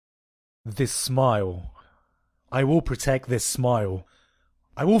This smile. I will protect this smile.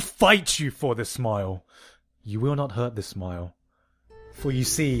 I will fight you for this smile. You will not hurt this smile. For you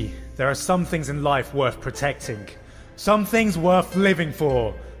see, there are some things in life worth protecting. Some things worth living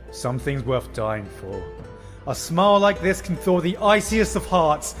for. Some things worth dying for. A smile like this can thaw the iciest of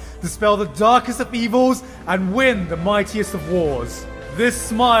hearts, dispel the darkest of evils, and win the mightiest of wars. This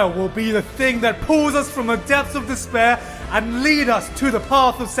smile will be the thing that pulls us from the depths of despair and lead us to the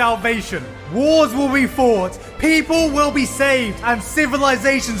path of salvation. Wars will be fought, people will be saved, and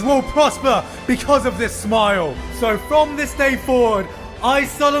civilizations will prosper because of this smile. So from this day forward, I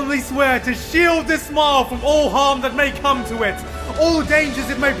solemnly swear to shield this smile from all harm that may come to it, all dangers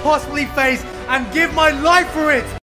it may possibly face, and give my life for it!